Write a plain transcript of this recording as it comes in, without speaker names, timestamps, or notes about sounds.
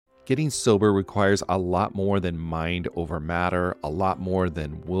Getting sober requires a lot more than mind over matter, a lot more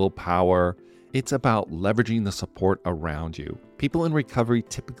than willpower. It's about leveraging the support around you. People in recovery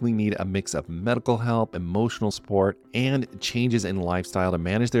typically need a mix of medical help, emotional support, and changes in lifestyle to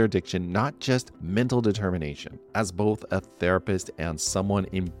manage their addiction, not just mental determination. As both a therapist and someone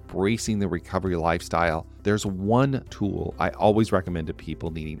embracing the recovery lifestyle, there's one tool I always recommend to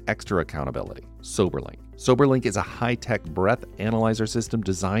people needing extra accountability: SoberLink. SoberLink is a high-tech breath analyzer system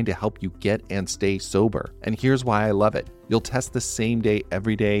designed to help you get and stay sober. And here's why I love it. You'll test the same day,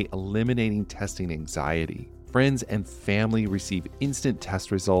 every day, eliminating testing anxiety. Friends and family receive instant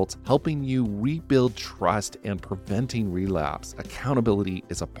test results, helping you rebuild trust and preventing relapse. Accountability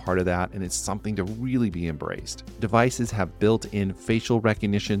is a part of that, and it's something to really be embraced. Devices have built-in facial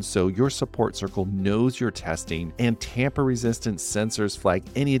recognition, so your support circle knows you're testing, and tamper-resistant sensors flag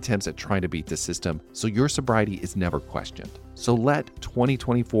any attempts at trying to beat the system, so your sobriety is never questioned. So let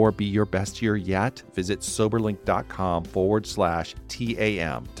 2024 be your best year yet. Visit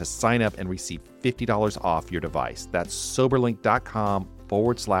soberlink.com/TAM to sign up and receive $50 off your device. That's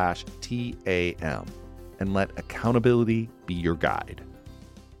soberlink.com/TAM. And let accountability be your guide.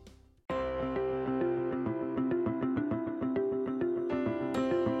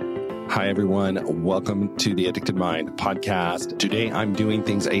 Hi, everyone. Welcome to the Addicted Mind podcast. Today, I'm doing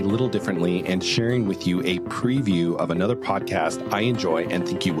things a little differently and sharing with you a preview of another podcast I enjoy and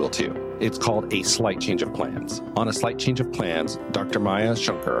think you will too. It's called A Slight Change of Plans. On A Slight Change of Plans, Dr. Maya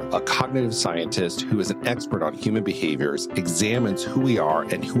Shankar, a cognitive scientist who is an expert on human behaviors, examines who we are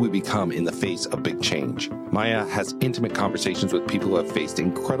and who we become in the face of big change. Maya has intimate conversations with people who have faced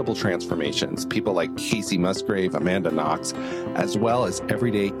incredible transformations, people like Casey Musgrave, Amanda Knox, as well as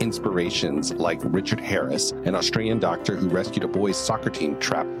everyday inspirations like Richard Harris, an Australian doctor who rescued a boys' soccer team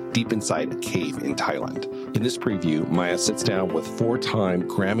trapped deep inside a cave in Thailand. In this preview, Maya sits down with four-time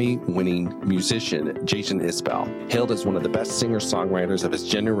Grammy-winning musician Jason Isbell. Hailed as one of the best singer-songwriters of his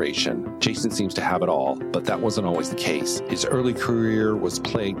generation, Jason seems to have it all, but that wasn't always the case. His early career was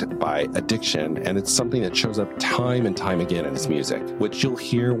plagued by addiction, and it's something that shows up time and time again in his music, which you'll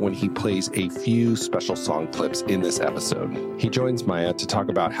hear when he plays a few special song clips in this episode. He joins Maya to talk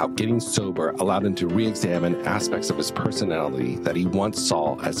about how getting sober allowed him to re-examine aspects of his personality that he once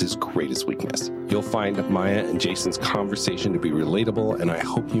saw as his greatest weakness. You'll find Maya and Jason's conversation to be relatable, and I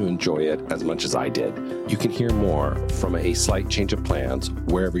hope you enjoy it as much as I did. You can hear more from A Slight Change of Plans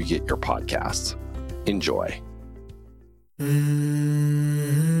wherever you get your podcasts. Enjoy.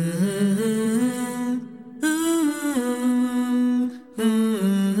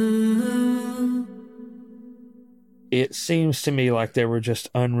 It seems to me like there were just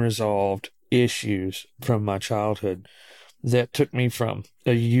unresolved issues from my childhood that took me from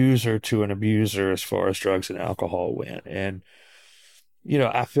a user to an abuser as far as drugs and alcohol went. And, you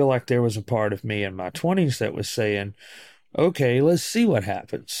know, I feel like there was a part of me in my 20s that was saying, okay, let's see what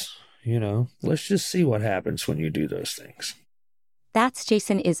happens. You know, let's just see what happens when you do those things. That's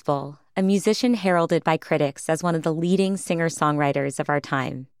Jason Isbell, a musician heralded by critics as one of the leading singer-songwriters of our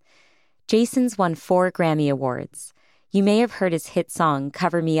time. Jason's won 4 Grammy Awards. You may have heard his hit song,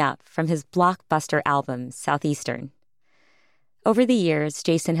 Cover Me Up, from his blockbuster album, Southeastern. Over the years,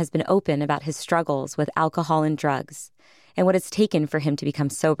 Jason has been open about his struggles with alcohol and drugs and what it's taken for him to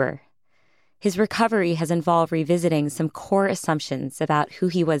become sober. His recovery has involved revisiting some core assumptions about who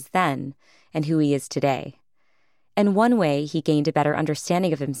he was then and who he is today. And one way he gained a better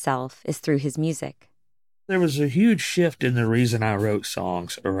understanding of himself is through his music. There was a huge shift in the reason I wrote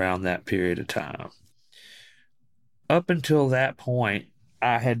songs around that period of time. Up until that point,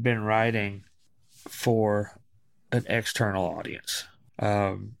 I had been writing for an external audience.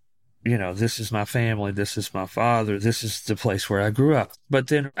 You know, this is my family, this is my father, this is the place where I grew up. But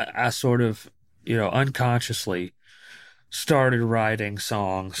then I sort of, you know, unconsciously started writing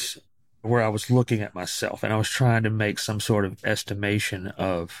songs where I was looking at myself and I was trying to make some sort of estimation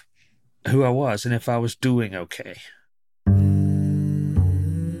of who I was and if I was doing okay.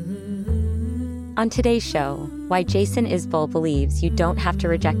 On today's show, why Jason Isbell believes you don't have to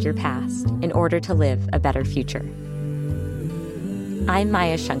reject your past in order to live a better future. I'm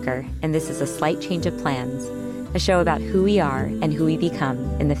Maya Shankar, and this is A Slight Change of Plans, a show about who we are and who we become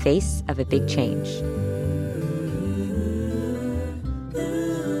in the face of a big change.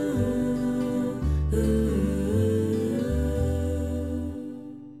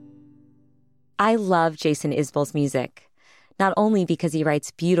 I love Jason Isbell's music, not only because he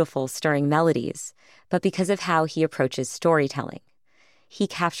writes beautiful, stirring melodies, but because of how he approaches storytelling. He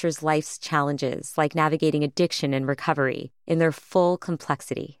captures life's challenges, like navigating addiction and recovery, in their full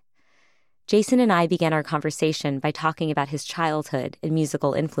complexity. Jason and I began our conversation by talking about his childhood and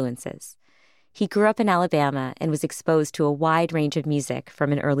musical influences. He grew up in Alabama and was exposed to a wide range of music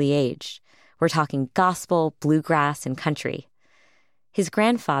from an early age. We're talking gospel, bluegrass, and country. His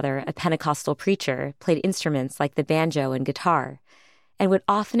grandfather, a Pentecostal preacher, played instruments like the banjo and guitar, and would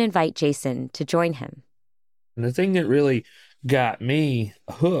often invite Jason to join him. And the thing that really got me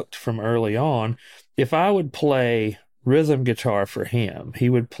hooked from early on, if I would play rhythm guitar for him, he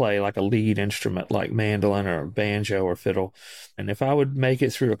would play like a lead instrument like mandolin or banjo or fiddle. And if I would make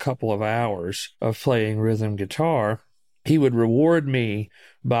it through a couple of hours of playing rhythm guitar, he would reward me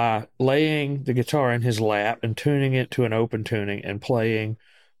by laying the guitar in his lap and tuning it to an open tuning and playing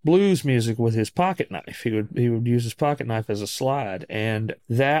blues music with his pocket knife. He would use his pocket knife as a slide, and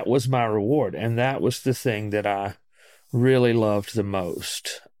that was my reward. And that was the thing that I really loved the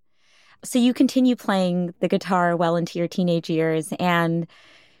most. So you continue playing the guitar well into your teenage years, and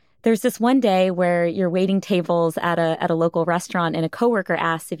there's this one day where you're waiting tables at a local restaurant, and a coworker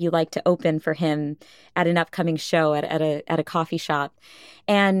asks if you'd like to open for him at an upcoming show at a coffee shop.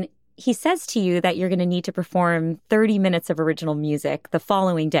 And he says to you that you're going to need to perform 30 minutes of original music the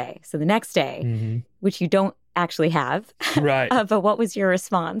following day, so the next day, which you don't actually have. Right. But what was your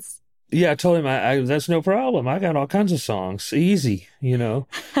response? Yeah, I told him, I that's no problem. I got all kinds of songs. Easy,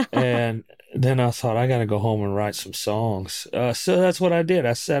 And then I thought, I got to go home and write some songs. So that's what I did.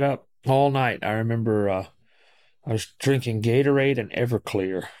 I sat up all night. I remember I was drinking Gatorade and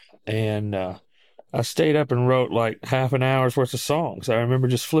Everclear. And I stayed up and wrote like half an hour's worth of songs. I remember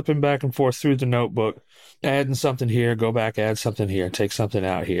just flipping back and forth through the notebook, adding something here, go back, add something here, take something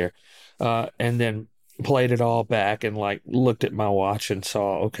out here. And then played it all back and like looked at my watch and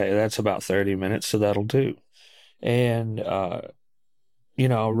saw, okay, that's about 30 minutes, so that'll do. And I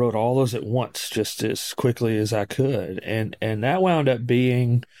wrote all those at once, just as quickly as I could, and that wound up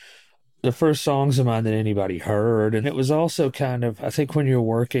being the first songs of mine that anybody heard. And it was also kind of, I think, when you're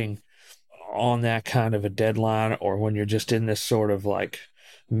working on that kind of a deadline, or when you're just in this sort of like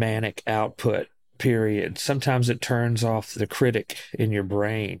manic output period, sometimes it turns off the critic in your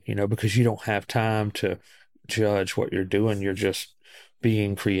brain, because you don't have time to judge what you're doing. You're just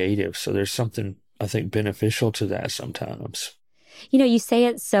being creative. So there's something, I think, beneficial to that sometimes. You say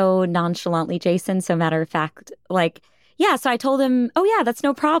it so nonchalantly, Jason. So matter of fact, like, yeah, so I told him, oh yeah, that's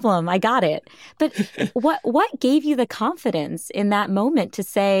no problem. I got it. But what gave you the confidence in that moment to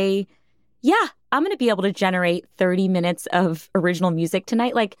say, yeah, I'm going to be able to generate 30 minutes of original music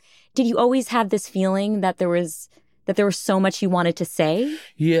tonight? Like, did you always have this feeling that there was so much you wanted to say?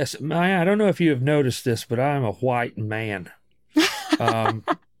 Yes. Maya, I don't know if you have noticed this, but I'm a white man.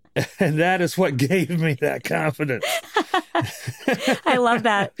 And that is what gave me that confidence. I love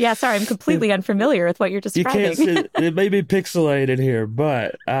that. Yeah, sorry, I'm completely unfamiliar with what you're describing. You can't see, it may be pixelated here,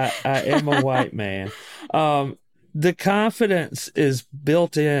 but I am a white man. The confidence is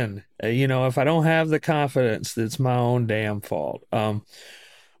built in. If I don't have the confidence, it's my own damn fault.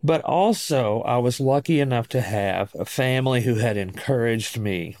 But also, I was lucky enough to have a family who had encouraged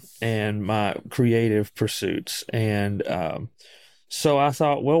me and my creative pursuits. And so I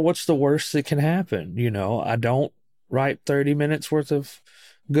thought, well, what's the worst that can happen? I don't write 30 minutes worth of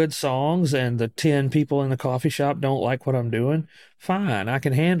good songs, and the 10 people in the coffee shop don't like what I'm doing. Fine, I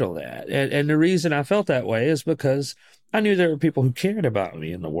can handle that. And the reason I felt that way is because I knew there were people who cared about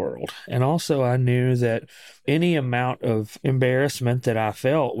me in the world. And also I knew that any amount of embarrassment that I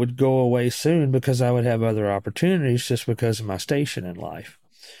felt would go away soon, because I would have other opportunities just because of my station in life.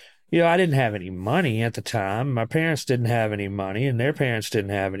 I didn't have any money at the time. My parents didn't have any money, and their parents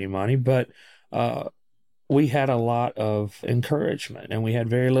didn't have any money, but we had a lot of encouragement, and we had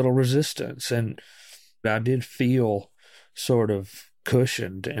very little resistance. And I did feel sort of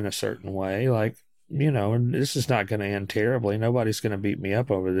cushioned in a certain way, like, and this is not going to end terribly. Nobody's going to beat me up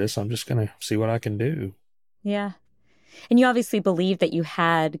over this. I'm just going to see what I can do. Yeah. And you obviously believe that you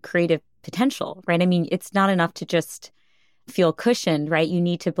had creative potential, right? I mean, it's not enough to just feel cushioned, right? You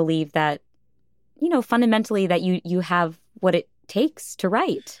need to believe that, fundamentally that you have what it takes to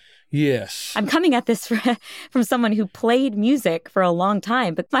write. Yes. I'm coming at this from someone who played music for a long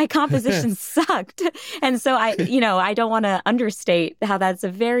time, but my composition sucked. And so I don't want to understate how that's a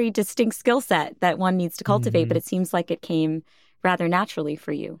very distinct skill set that one needs to cultivate, but it seems like it came rather naturally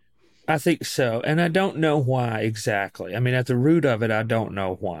for you. I think so. And I don't know why exactly. I mean, at the root of it, I don't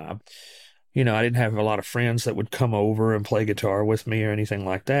know why. I didn't have a lot of friends that would come over and play guitar with me or anything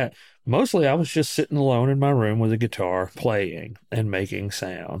like that. Mostly I was just sitting alone in my room with a guitar, playing and making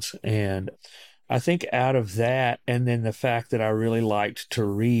sounds. And I think out of that, and then the fact that I really liked to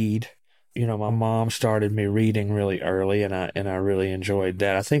read my mom started me reading really early, and I really enjoyed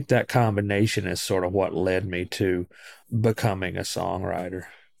that. I think that combination is sort of what led me to becoming a songwriter.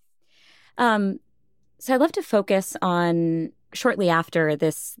 Um, so I'd love to focus on shortly after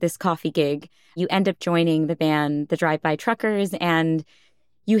this coffee gig, you end up joining the band, the Drive-By Truckers, and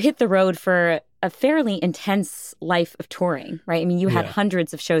you hit the road for a fairly intense life of touring, right? I mean, you had Yeah.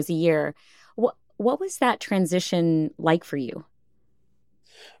 hundreds of shows a year. What was that transition like for you?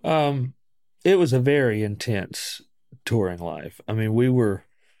 It was a very intense touring life. I mean, we were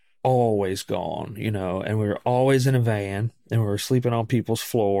always gone, and we were always in a van, and we were sleeping on people's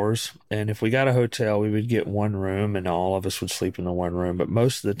floors. And if we got a hotel, we would get one room and all of us would sleep in the one room. But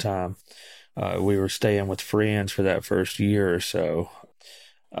most of the time, we were staying with friends for that first year or so.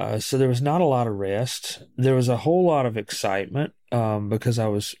 So there was not a lot of rest. There was a whole lot of excitement because I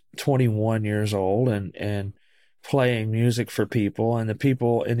was 21 years old and playing music for people, and the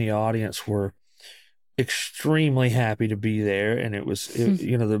people in the audience were extremely happy to be there. And the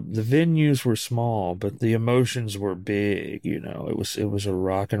venues were small, but the emotions were big. It was a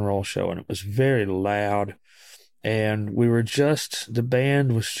rock and roll show, and it was very loud. And the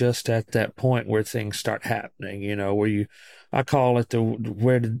band was just at that point where things start happening, I call it the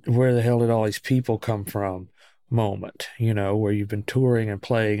where the hell did all these people come from moment, where you've been touring and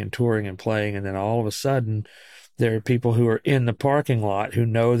playing and touring and playing, and then all of a sudden there are people who are in the parking lot who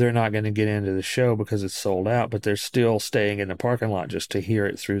know they're not going to get into the show because it's sold out, but they're still staying in the parking lot just to hear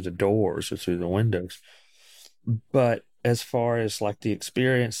it through the doors or through the windows. But as far as like the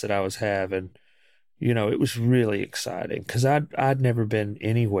experience that I was having, it was really exciting because I'd never been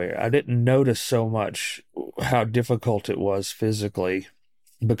anywhere. I didn't notice so much how difficult it was physically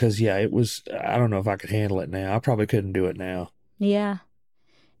because, yeah, it was. I don't know if I could handle it now. I probably couldn't do it now. Yeah.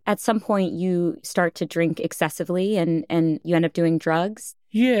 At some point, you start to drink excessively and you end up doing drugs.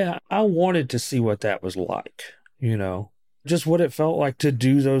 Yeah, I wanted to see what that was like, just what it felt like to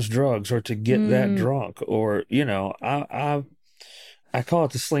do those drugs or to get that drunk or, I call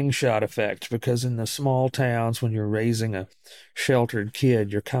it the slingshot effect because in the small towns, when you're raising a sheltered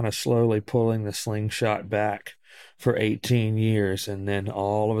kid, you're kind of slowly pulling the slingshot back for 18 years, and then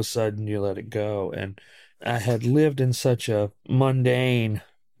all of a sudden you let it go. And I had lived in such a mundane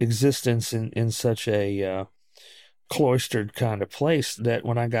existence in such a cloistered kind of place that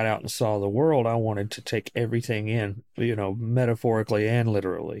when I got out and saw the world, I wanted to take everything in, metaphorically and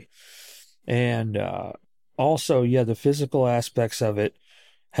literally. And also, yeah, the physical aspects of it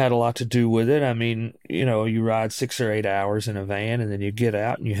had a lot to do with it. I mean, you ride 6 or 8 hours in a van and then you get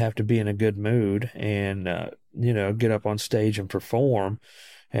out and you have to be in a good mood and, get up on stage and perform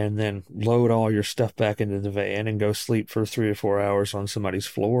and then load all your stuff back into the van and go sleep for 3 or 4 hours on somebody's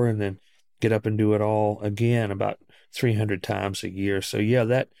floor and then get up and do it all again about 300 times a year. So, yeah,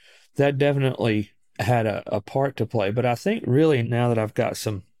 that definitely had a part to play. But I think really now that I've got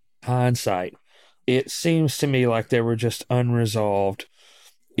some hindsight, it seems to me like there were just unresolved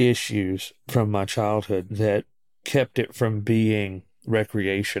issues from my childhood that kept it from being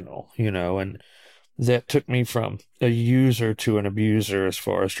recreational, and that took me from a user to an abuser as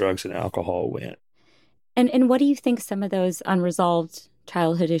far as drugs and alcohol went. And what do you think some of those unresolved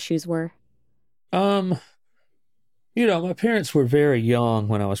childhood issues were? My parents were very young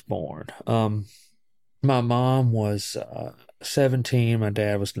when I was born. My mom was 17, my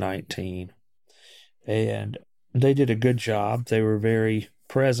dad was 19. And they did a good job. They were very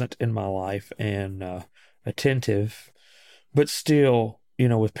present in my life and attentive. But still,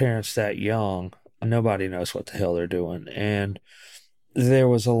 with parents that young, nobody knows what the hell they're doing. And there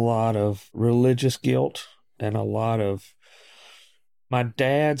was a lot of religious guilt and a lot of my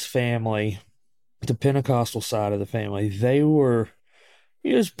dad's family, the Pentecostal side of the family,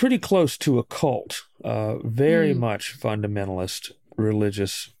 it was pretty close to a cult, very much fundamentalist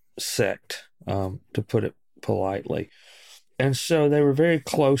religious sect, to put it politely. And so they were very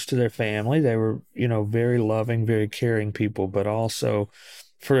close to their family. They were, very loving, very caring people, but also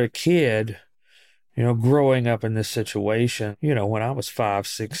for a kid, growing up in this situation, when I was 5,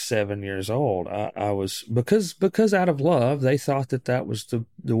 6, 7 years old, I was, because out of love, they thought that was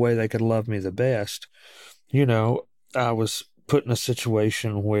the way they could love me the best. I was put in a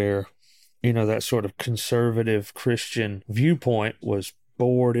situation where, that sort of conservative Christian viewpoint was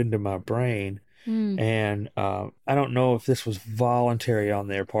bored into my brain. And I don't know if this was voluntary on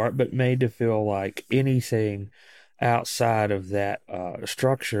their part, but made to feel like anything outside of that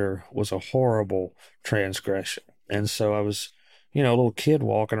structure was a horrible transgression. And so I was, a little kid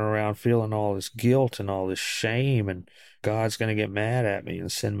walking around feeling all this guilt and all this shame, and God's going to get mad at me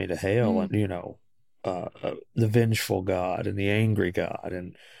and send me to hell, and, the vengeful God and the angry God.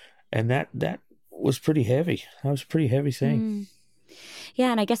 And And that was pretty heavy. That was a pretty heavy thing. Mm.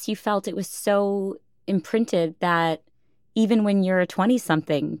 Yeah, and I guess you felt it was so imprinted that even when you're a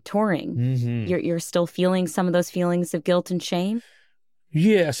 20-something touring, you're still feeling some of those feelings of guilt and shame?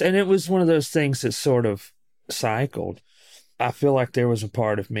 Yes, and it was one of those things that sort of cycled. I feel like there was a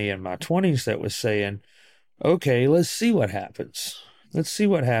part of me in my 20s that was saying, okay, let's see what happens. Let's see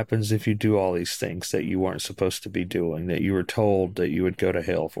what happens if you do all these things that you weren't supposed to be doing, that you were told that you would go to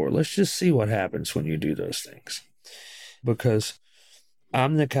hell for. Let's just see what happens when you do those things. Because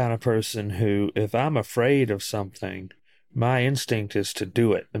I'm the kind of person who, if I'm afraid of something, my instinct is to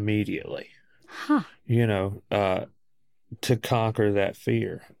do it immediately. Huh. To conquer that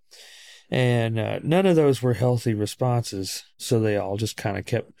fear. And none of those were healthy responses. So they all just kind of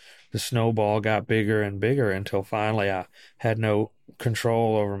the snowball got bigger and bigger until finally I had no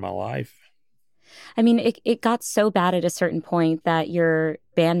control over my life. I mean, it got so bad at a certain point that your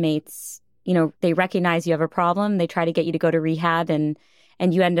bandmates, they recognize you have a problem. They try to get you to go to rehab and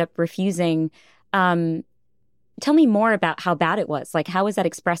you end up refusing. Tell me more about how bad it was. Like, how was that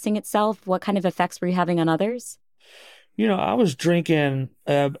expressing itself? What kind of effects were you having on others? I was drinking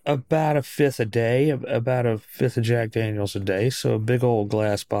about a fifth a day, about a fifth of Jack Daniels a day, so a big old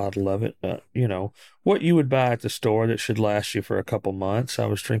glass bottle of it. What you would buy at the store that should last you for a couple months. I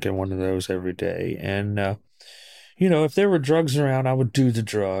was drinking one of those every day. And, if there were drugs around, I would do the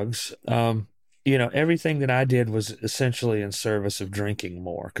drugs. Everything that I did was essentially in service of drinking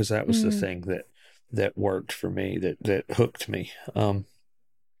more, because that was the thing that worked for me, that hooked me.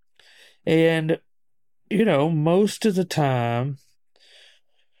 And most of the time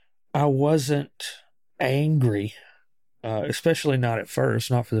I wasn't angry, especially not at first,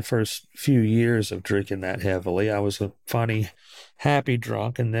 not for the first few years of drinking that heavily. I was a funny, happy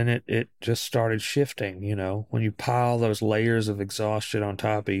drunk, and then it just started shifting, when you pile those layers of exhaustion on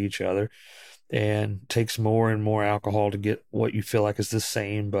top of each other, and takes more and more alcohol to get what you feel like is the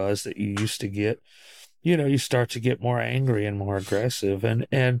same buzz that you used to get. You start to get more angry and more aggressive.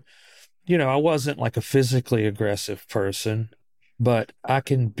 And I wasn't like a physically aggressive person, but I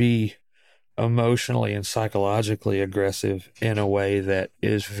can be emotionally and psychologically aggressive in a way that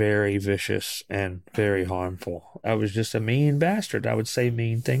is very vicious and very harmful. I was just a mean bastard. I would say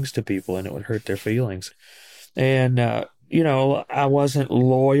mean things to people and it would hurt their feelings. And, I wasn't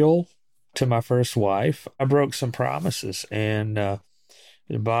loyal to my first wife. I broke some promises, and the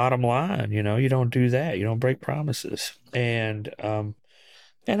bottom line, you don't do that. You don't break promises. And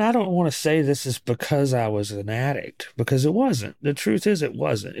I don't want to say this is because I was an addict, because it wasn't. The truth is it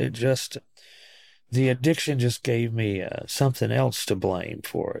wasn't. The addiction just gave me something else to blame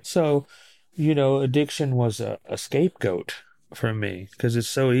for it. So, addiction was a scapegoat for me, because it's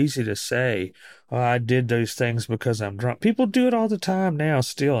so easy to say, oh, I did those things because I'm drunk. People do it all the time now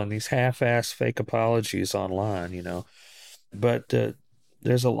still in these half-ass fake apologies online, But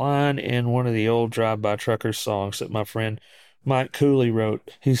there's a line in one of the old Drive-By Truckers songs that my friend Mike Cooley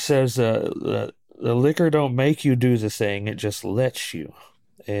wrote. He says, the liquor don't make you do the thing, it just lets you.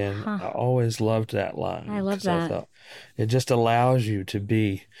 And I always loved that line. I love that. I thought it just allows you to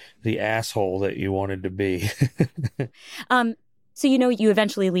be the asshole that you wanted to be. So, you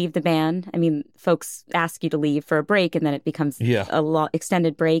eventually leave the band. I mean, folks ask you to leave for a break, and then it becomes a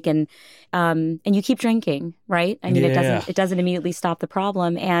extended break, and you keep drinking, right? I mean, it doesn't immediately stop the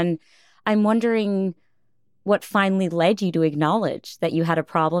problem. And I'm wondering what finally led you to acknowledge that you had a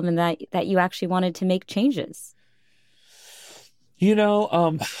problem and that you actually wanted to make changes.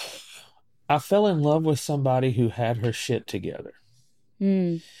 I fell in love with somebody who had her shit together.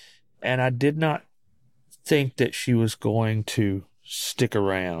 And I did not think that she was going to stick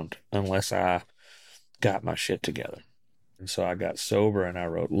around unless I got my shit together. And so I got sober, and I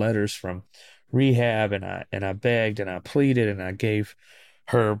wrote letters from rehab, and I begged and I pleaded, and I gave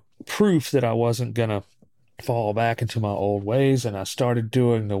her proof that I wasn't going to fall back into my old ways. And I started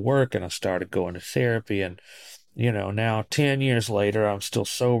doing the work, and I started going to therapy. And now 10 years later, I'm still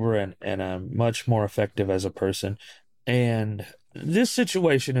sober, and I'm much more effective as a person. And this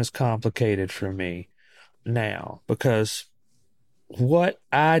situation is complicated for me now, because what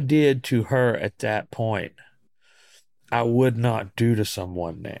I did to her at that point, I would not do to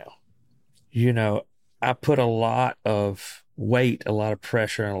someone now. I put a lot of weight, a lot of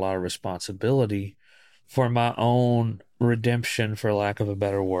pressure, and a lot of responsibility for my own redemption, for lack of a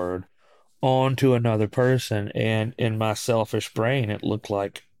better word, onto another person. And in my selfish brain, it looked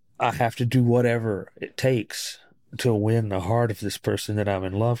like I have to do whatever it takes to win the heart of this person that I'm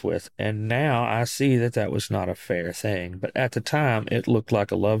in love with. And now I see that was not a fair thing. But at the time, it looked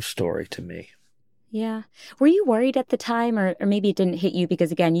like a love story to me. Yeah. Were you worried at the time, or maybe it didn't hit you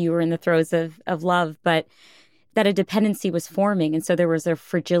because, again, you were in the throes of love, but that a dependency was forming, and so there was a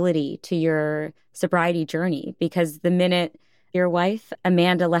fragility to your sobriety journey? Because the minute your wife,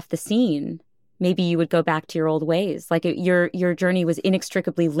 Amanda, left the scene, maybe you would go back to your old ways. Like your journey was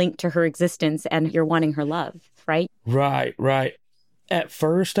inextricably linked to her existence and you're wanting her love, right? Right, right. At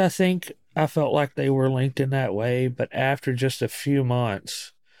first, I think I felt like they were linked in that way, but after just a few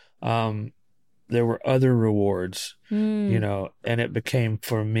months, there were other rewards, Mm, and it became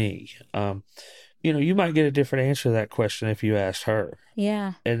for me. You might get a different answer to that question if you asked her.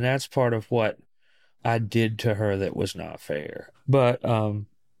 yeah. And that's part of what I did to her that was not fair. But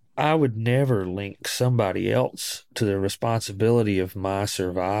I would never link somebody else to the responsibility of my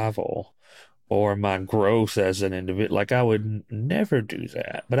survival or my growth as an individual. Like, I would never do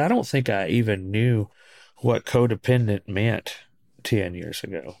that. But I don't think I even knew what codependent meant 10 years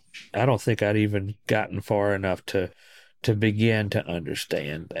ago. I don't think I'd even gotten far enough to begin to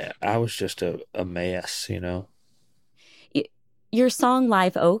understand that. I was just a mess, Your song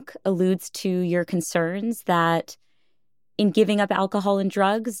Live Oak alludes to your concerns that in giving up alcohol and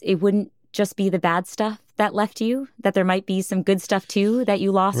drugs, it wouldn't just be the bad stuff that left you, that there might be some good stuff too that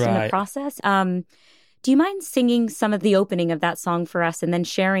you lost in the Right. process. Do you mind singing some of the opening of that song for us and then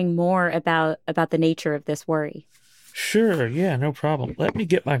sharing more about the nature of this worry? Sure, yeah, no problem. Let me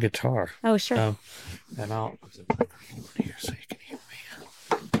get my guitar. Oh, sure. And I'll put the microphone here so you can hear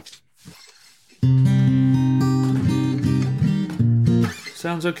me.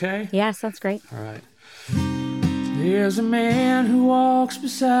 Sounds okay? Yeah, sounds great. All right. There's a man who walks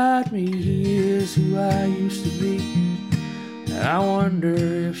beside me. He is who I used to be. And I wonder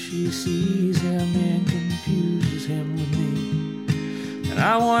if she sees him and confuses him with me. And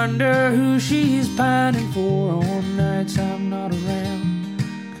I wonder who she's pining for on nights I'm not around.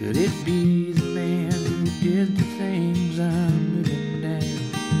 Could it be the man who did the things I'm living down?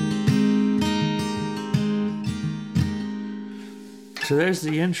 So there's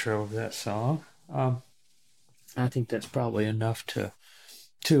the intro of that song. I think that's probably enough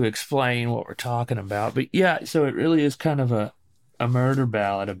to explain what we're talking about. But yeah, so it really is kind of a murder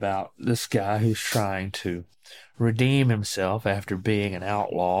ballad about this guy who's trying to redeem himself after being an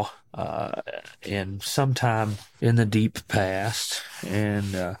outlaw in sometime in the deep past,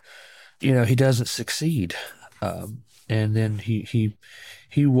 and he doesn't succeed, and then he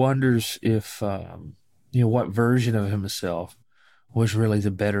wonders if what version of himself was really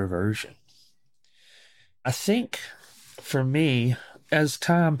the better version. I think for me, as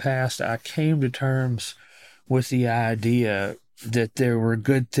time passed, I came to terms with the idea that there were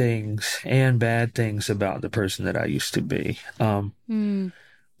good things and bad things about the person that I used to be.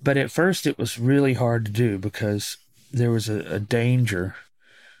 But at first it was really hard to do because there was a danger.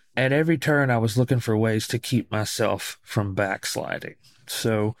 At every turn, I was looking for ways to keep myself from backsliding.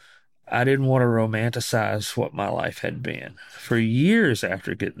 So I didn't want to romanticize what my life had been. For years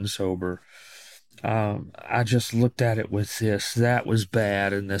after getting sober, I just looked at it with that was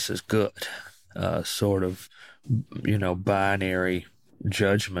bad and this is good, sort of, binary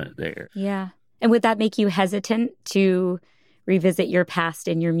judgment there. Yeah. And would that make you hesitant to revisit your past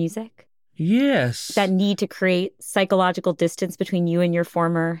in your music? Yes. That need to create psychological distance between you and your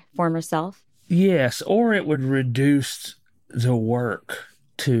former self? Yes, or it would reduce the work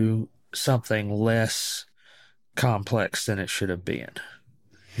to something less complex than it should have been.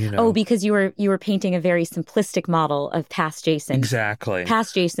 Oh, because you were painting a very simplistic model of past Jason. Exactly.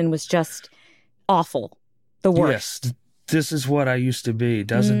 Past Jason was just awful. The worst. Yes, this is what I used to be.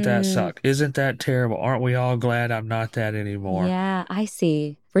 Doesn't that suck? Isn't that terrible? Aren't we all glad I'm not that anymore? Yeah, I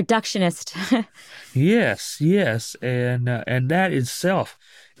see. Reductionist. Yes. And that itself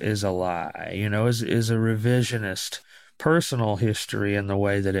is a lie, is a revisionist personal history in the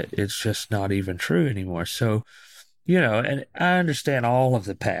way that it's just not even true anymore. So, and I understand all of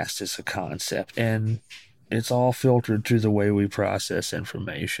the past is a concept and it's all filtered through the way we process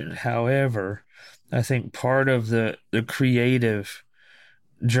information. However, I think part of the creative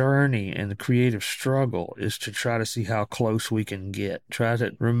journey and the creative struggle is to try to see how close we can get, try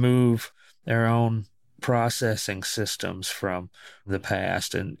to remove our own processing systems from the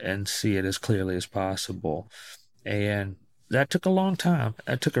past and see it as clearly as possible. And that took a long time.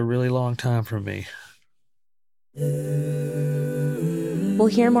 That took a really long time for me. We'll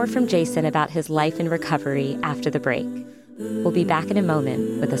hear more from Jason about his life in recovery after the break. We'll be back in a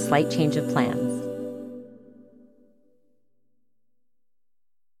moment with a slight change of plans.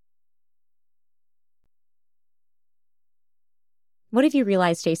 What have you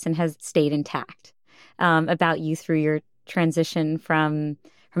realized, Jason, has stayed intact about you through your transition from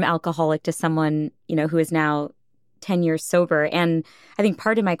from alcoholic to someone, who is now 10 years sober. And I think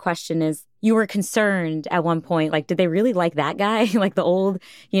part of my question is, you were concerned at one point, like, did they really like that guy? Like the old,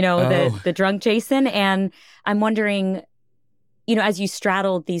 the drunk Jason? And I'm wondering, as you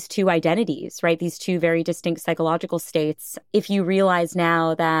straddled these two identities, right, these two very distinct psychological states, if you realize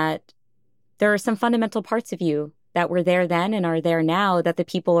now that there are some fundamental parts of you that were there then and are there now that the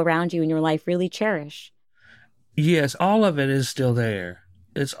people around you in your life really cherish. Yes, all of it is still there.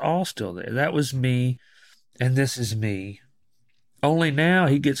 It's all still there. That was me, and this is me. Only now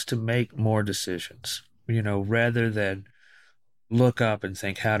he gets to make more decisions, rather than look up and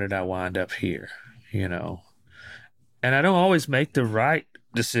think, how did I wind up here, And I don't always make the right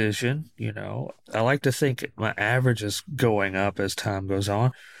decision, I like to think my average is going up as time goes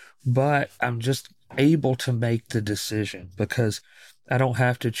on, but I'm just able to make the decision because I don't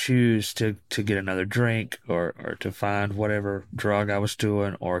have to choose to get another drink or to find whatever drug I was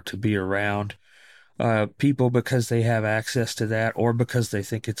doing or to be around people because they have access to that or because they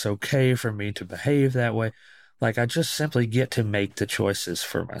think it's okay for me to behave that way. Like, I just simply get to make the choices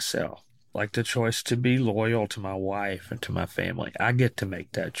for myself. Like the choice to be loyal to my wife and to my family. I get to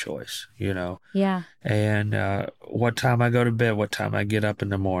make that choice, Yeah. And what time I go to bed, what time I get up in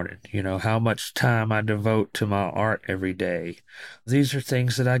the morning, how much time I devote to my art every day. These are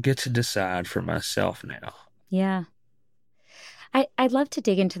things that I get to decide for myself now. Yeah. I'd love to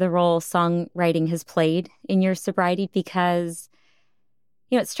dig into the role songwriting has played in your sobriety because,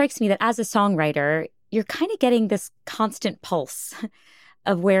 it strikes me that as a songwriter, you're kind of getting this constant pulse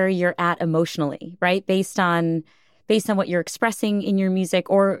of where you're at emotionally, right? Based on what you're expressing in your music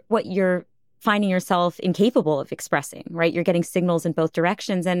or what you're finding yourself incapable of expressing, right? You're getting signals in both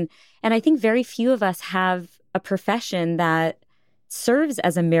directions. And I think very few of us have a profession that serves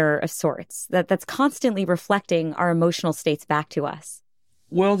as a mirror of sorts, that's constantly reflecting our emotional states back to us.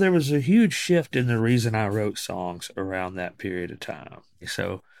 Well, there was a huge shift in the reason I wrote songs around that period of time.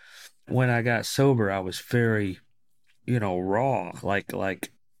 So when I got sober, I was very raw,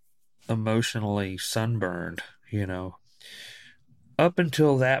 like emotionally sunburned, Up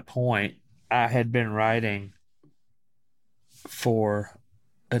until that point, I had been writing for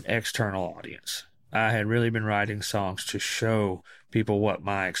an external audience. I had really been writing songs to show people what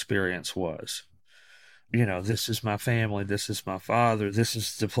my experience was. This is my family, this is my father, this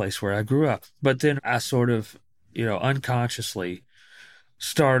is the place where I grew up. But then I sort of, unconsciously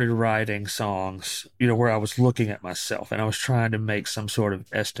started writing songs, where I was looking at myself and I was trying to make some sort of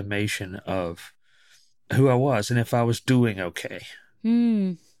estimation of who I was and if I was doing okay.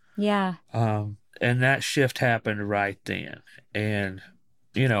 Yeah. And that shift happened right then. And,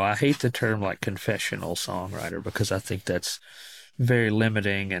 I hate the term like confessional songwriter because I think that's very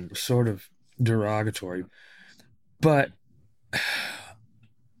limiting and sort of derogatory. But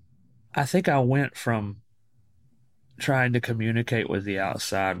I think I went from trying to communicate with the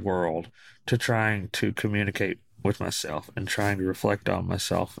outside world to trying to communicate with myself and trying to reflect on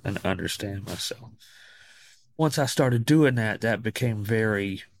myself and understand myself. Once I started doing that, that became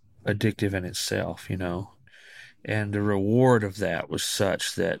very addictive in itself, and the reward of that was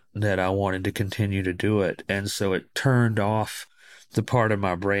such that I wanted to continue to do it. And so it turned off the part of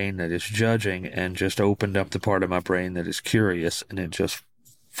my brain that is judging and just opened up the part of my brain that is curious, and it just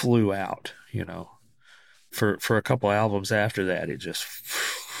flew out, For a couple albums after that, it just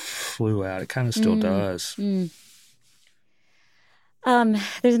flew out. It kind of still does. There's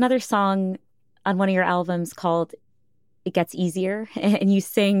another song on one of your albums called It Gets Easier, and you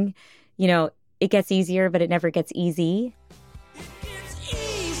sing, it gets easier, but it never gets easy.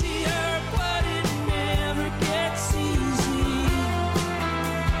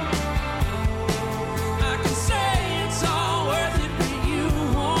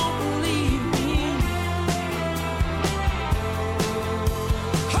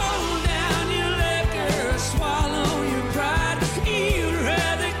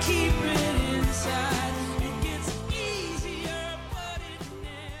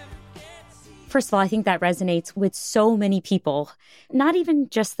 First of all, I think that resonates with so many people, not even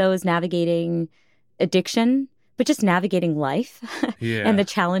just those navigating addiction, but just navigating life and the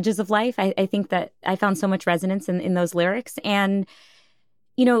challenges of life. I think that I found so much resonance in those lyrics. And,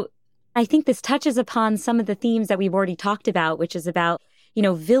 I think this touches upon some of the themes that we've already talked about, which is about,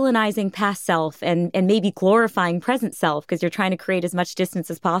 villainizing past self and maybe glorifying present self because you're trying to create as much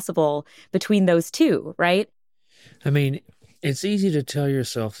distance as possible between those two, right? I mean, it's easy to tell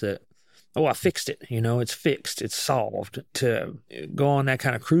yourself that, oh, I fixed it, it's fixed, it's solved, to go on that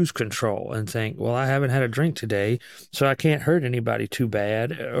kind of cruise control and think, well, I haven't had a drink today, so I can't hurt anybody too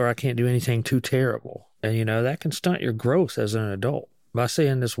bad, or I can't do anything too terrible. And, that can stunt your growth as an adult. by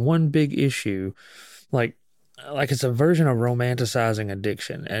saying this one big issue, like it's a version of romanticizing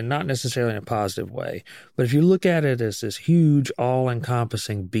addiction, and not necessarily in a positive way. But if you look at it as this huge,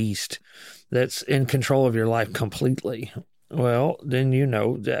 all-encompassing beast that's in control of your life completely, well, then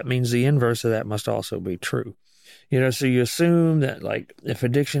that means the inverse of that must also be true. So you assume that, like, if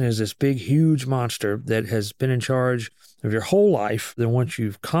addiction is this big, huge monster that has been in charge of your whole life, then once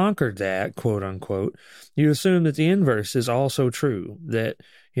you've conquered that, quote unquote, you assume that the inverse is also true, that,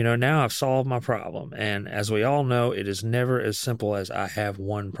 now I've solved my problem. And as we all know, it is never as simple as I have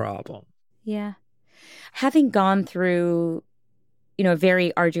one problem. Yeah. Having gone through, a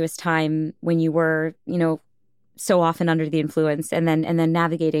very arduous time when you were, so often under the influence, and then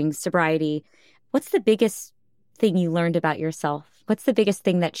navigating sobriety, what's the biggest thing you learned about yourself? What's the biggest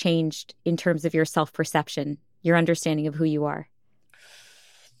thing that changed in terms of your self-perception, your understanding of who you are?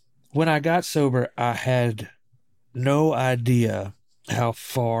 When I got sober, I had no idea how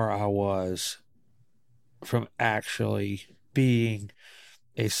far I was from actually being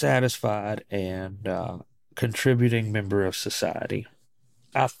a satisfied and contributing member of society.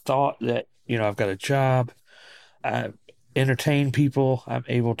 I thought that, I've got a job, I entertain people, I'm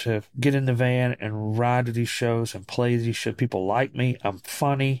able to get in the van and ride to these shows and play these shows. People like me, I'm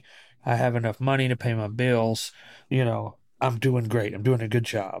funny, I have enough money to pay my bills, I'm doing great, I'm doing a good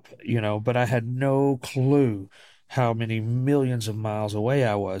job, but I had no clue how many millions of miles away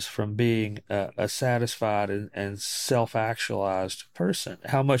I was from being a satisfied and self-actualized person,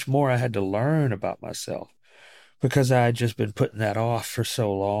 how much more I had to learn about myself, because I had just been putting that off for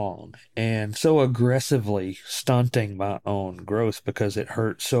so long and so aggressively stunting my own growth because it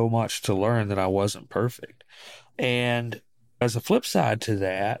hurt so much to learn that I wasn't perfect. And as a flip side to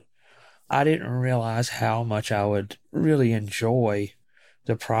that, I didn't realize how much I would really enjoy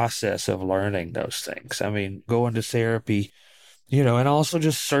the process of learning those things. I mean, going to therapy, and also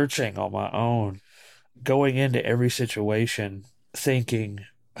just searching on my own, going into every situation thinking,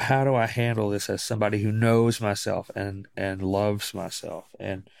 how do I handle this as somebody who knows myself and loves myself?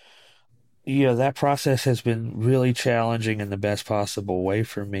 And, that process has been really challenging in the best possible way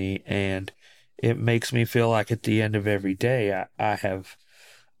for me. And it makes me feel like at the end of every day, I have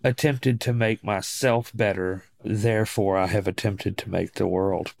attempted to make myself better. Therefore, I have attempted to make the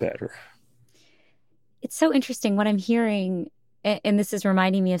world better. It's so interesting. What I'm hearing, and this is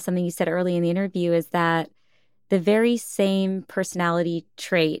reminding me of something you said early in the interview, is that the very same personality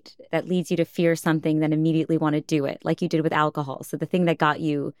trait that leads you to fear something, then immediately want to do it, like you did with alcohol. So the thing that got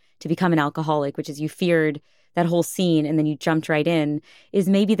you to become an alcoholic, which is you feared that whole scene and then you jumped right in, is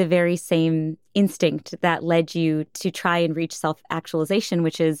maybe the very same instinct that led you to try and reach self-actualization,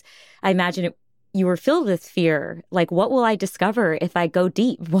 which is, I imagine you were filled with fear. Like, what will I discover if I go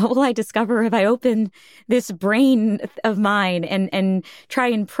deep? What will I discover if I open this brain of mine and try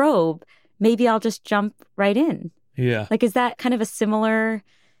and probe? Maybe I'll just jump right in. Yeah. Like, is that kind of a similar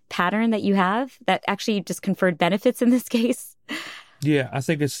pattern that you have that actually just conferred benefits in this case? Yeah, I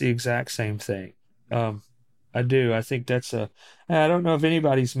think it's the exact same thing. I do. I think I don't know if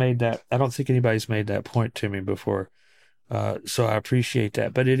anybody's made that. I don't think anybody's made that point to me before. So I appreciate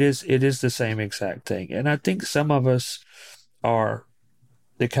that. But it is the same exact thing. And I think some of us are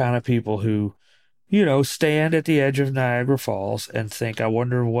the kind of people who, stand at the edge of Niagara Falls and think, I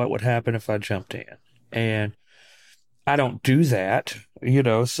wonder what would happen if I jumped in. And I don't do that,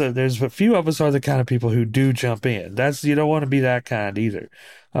 so there's a few of us are the kind of people who do jump in. You don't want to be that kind either.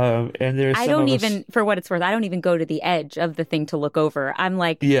 And there's I don't even, for what it's worth, I don't even go to the edge of the thing to look over. I'm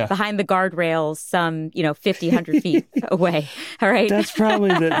like behind the guardrails, some, 50, 100 feet away. All right. That's probably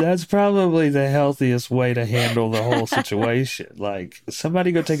the healthiest way to handle the whole situation. Like,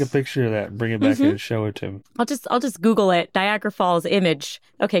 somebody go take a picture of that and bring it back and show it to me. I'll just Google it. Niagara Falls image.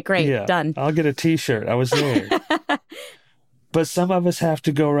 Okay, great. Done. I'll get a t-shirt. I was there. But some of us have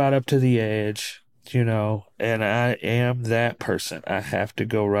to go right up to the edge, and I am that person. I have to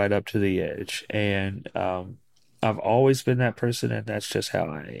go right up to the edge. And I've always been that person, and that's just how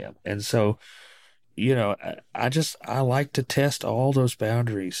I am. And so, I like to test all those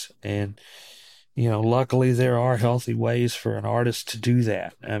boundaries. And, luckily there are healthy ways for an artist to do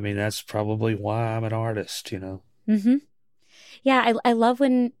that. I mean, that's probably why I'm an artist, Mm-hmm. Yeah,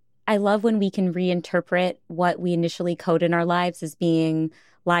 I love when we can reinterpret what we initially code in our lives as being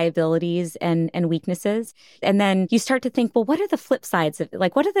liabilities and weaknesses. And then you start to think, well, what are the flip sides of it?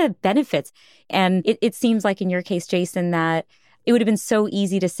 Like, what are the benefits? And it seems like in your case, Jason, that it would have been so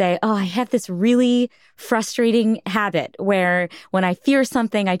easy to say, oh, I have this really frustrating habit where when I fear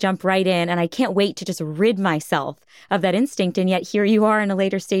something, I jump right in and I can't wait to just rid myself of that instinct. And yet here you are in a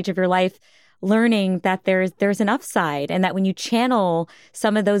later stage of your life, learning that there's an upside, and that when you channel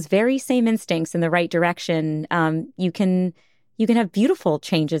some of those very same instincts in the right direction, you can have beautiful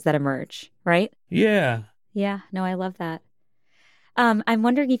changes that emerge, right? Yeah. Yeah. No, I love that. I'm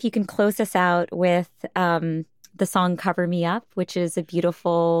wondering if you can close us out with the song "Cover Me Up," which is a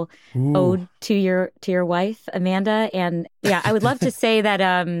beautiful ode to your wife, Amanda. And yeah, I would love to say that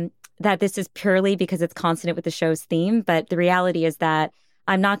that this is purely because it's consonant with the show's theme, but the reality is that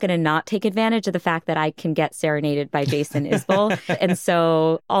I'm not going to not take advantage of the fact that I can get serenaded by Jason Isbell. And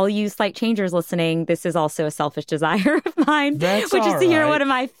so all you slight changers listening, this is also a selfish desire of mine, which is to hear one of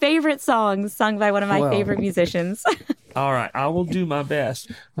my favorite songs sung by one of my favorite musicians. All right, I will do my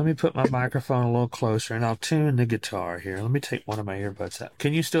best. Let me put my microphone a little closer, and I'll tune the guitar here. Let me take one of my earbuds out.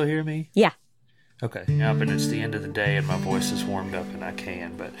 Can you still hear me? Yeah. Okay. Yeah, but it's the end of the day, and my voice is warmed up, and I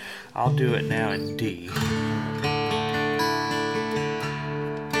can. But I'll do it now in D.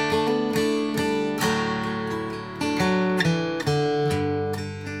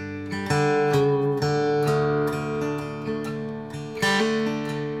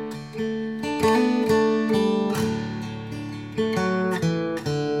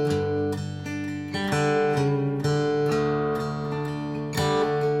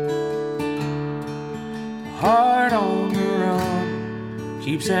 Heart on the run,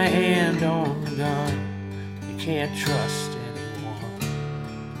 keeps a hand on the gun. You can't trust anyone.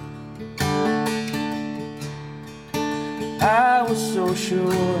 I was so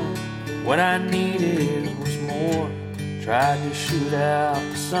sure what I needed was more. Tried to shoot out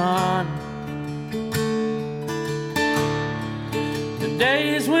the sun. The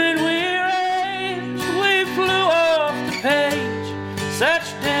days when we raged, we flew off the page.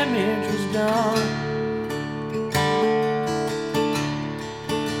 Such damage was done.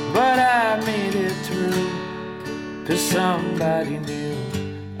 But I made it through, 'cause somebody knew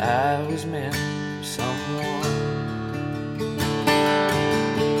I was meant for someone.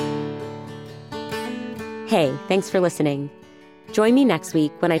 Hey, thanks for listening. Join me next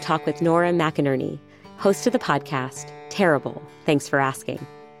week when I talk with Nora McInerney, host of the podcast, Terrible, Thanks for Asking.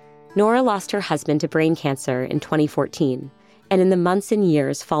 Nora lost her husband to brain cancer in 2014, and in the months and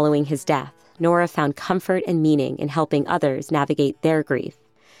years following his death, Nora found comfort and meaning in helping others navigate their grief.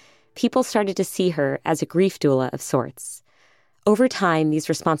 People started to see her as a grief doula of sorts. Over time, these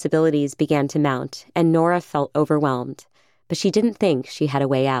responsibilities began to mount, and Nora felt overwhelmed, but she didn't think she had a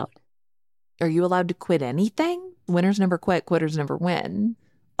way out. Are you allowed to quit anything? Winners never quit, quitters never win.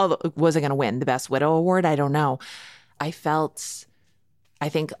 Although, was I going to win the Best Widow Award? I don't know. I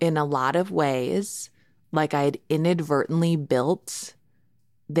think in a lot of ways, like I'd inadvertently built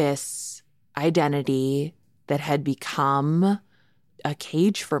this identity that had become a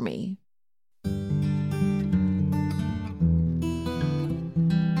cage for me.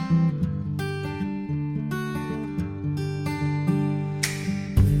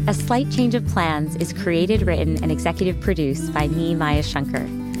 A Slight Change of Plans is created, written, and executive produced by me, Maya Shankar.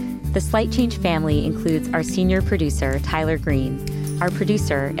 The Slight Change family includes our senior producer, Tyler Green, our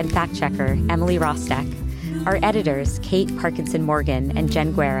producer and fact-checker, Emily Rostek, our editors, Kate Parkinson Morgan and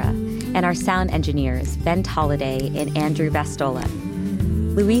Jen Guerra, and our sound engineers, Ben Tolliday and Andrew Bastola.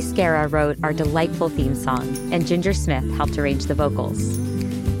 Luis Guerra wrote our delightful theme song, and Ginger Smith helped arrange the vocals.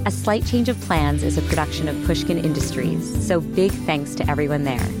 A Slight Change of Plans is a production of Pushkin Industries, so big thanks to everyone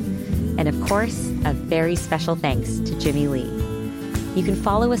there. And of course, a very special thanks to Jimmy Lee. You can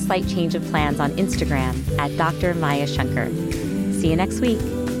follow A Slight Change of Plans on Instagram at Dr. Maya Shankar. See you next week.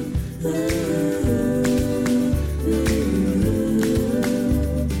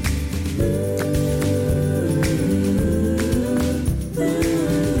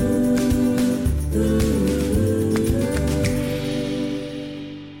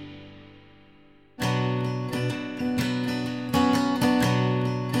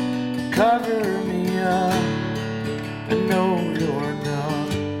 Cover me up, I know you're not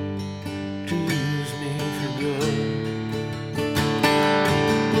to use me for good.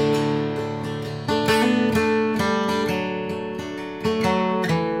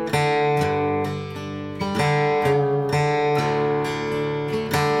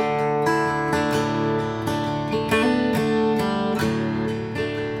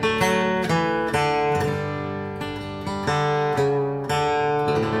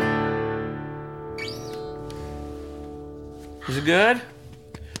 Was it good?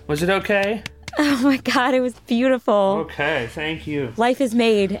 Was it okay? Oh my God, it was beautiful. Okay, thank you. Life is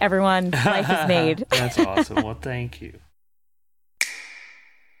made, everyone. Life is made. That's awesome. Well, thank you.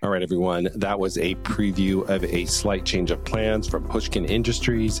 All right, everyone. That was a preview of A Slight Change of Plans from Pushkin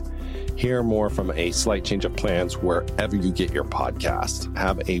Industries. Hear more from A Slight Change of Plans wherever you get your podcasts.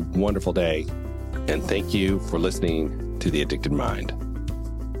 Have a wonderful day, and thank you for listening to The Addicted Mind.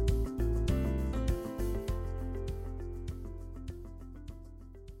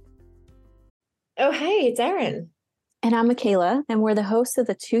 Oh, hey, it's Erin. And I'm Michaela, and we're the hosts of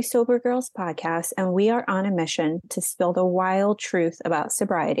the Two Sober Girls podcast, and we are on a mission to spill the wild truth about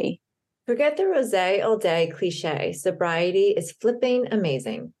sobriety. Forget the rosé all day cliche. Sobriety is flipping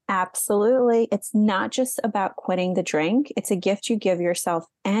amazing. Absolutely. It's not just about quitting the drink. It's a gift you give yourself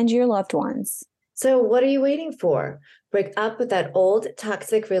and your loved ones. So what are you waiting for? Break up with that old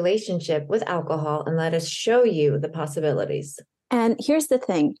toxic relationship with alcohol and let us show you the possibilities. And here's the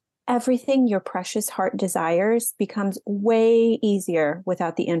thing. Everything your precious heart desires becomes way easier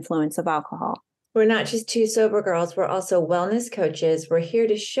without the influence of alcohol. We're not just two sober girls. We're also wellness coaches. We're here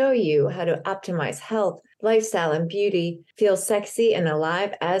to show you how to optimize health, lifestyle, and beauty, feel sexy and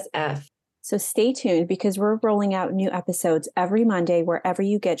alive as F. So stay tuned because we're rolling out new episodes every Monday wherever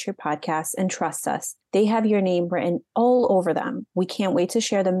you get your podcasts, and trust us, they have your name written all over them. We can't wait to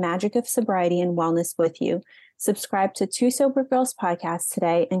share the magic of sobriety and wellness with you. Subscribe to Two Sober Girls podcast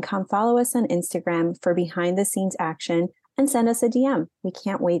today and come follow us on Instagram for behind the scenes action and send us a DM. We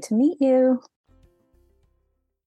can't wait to meet you.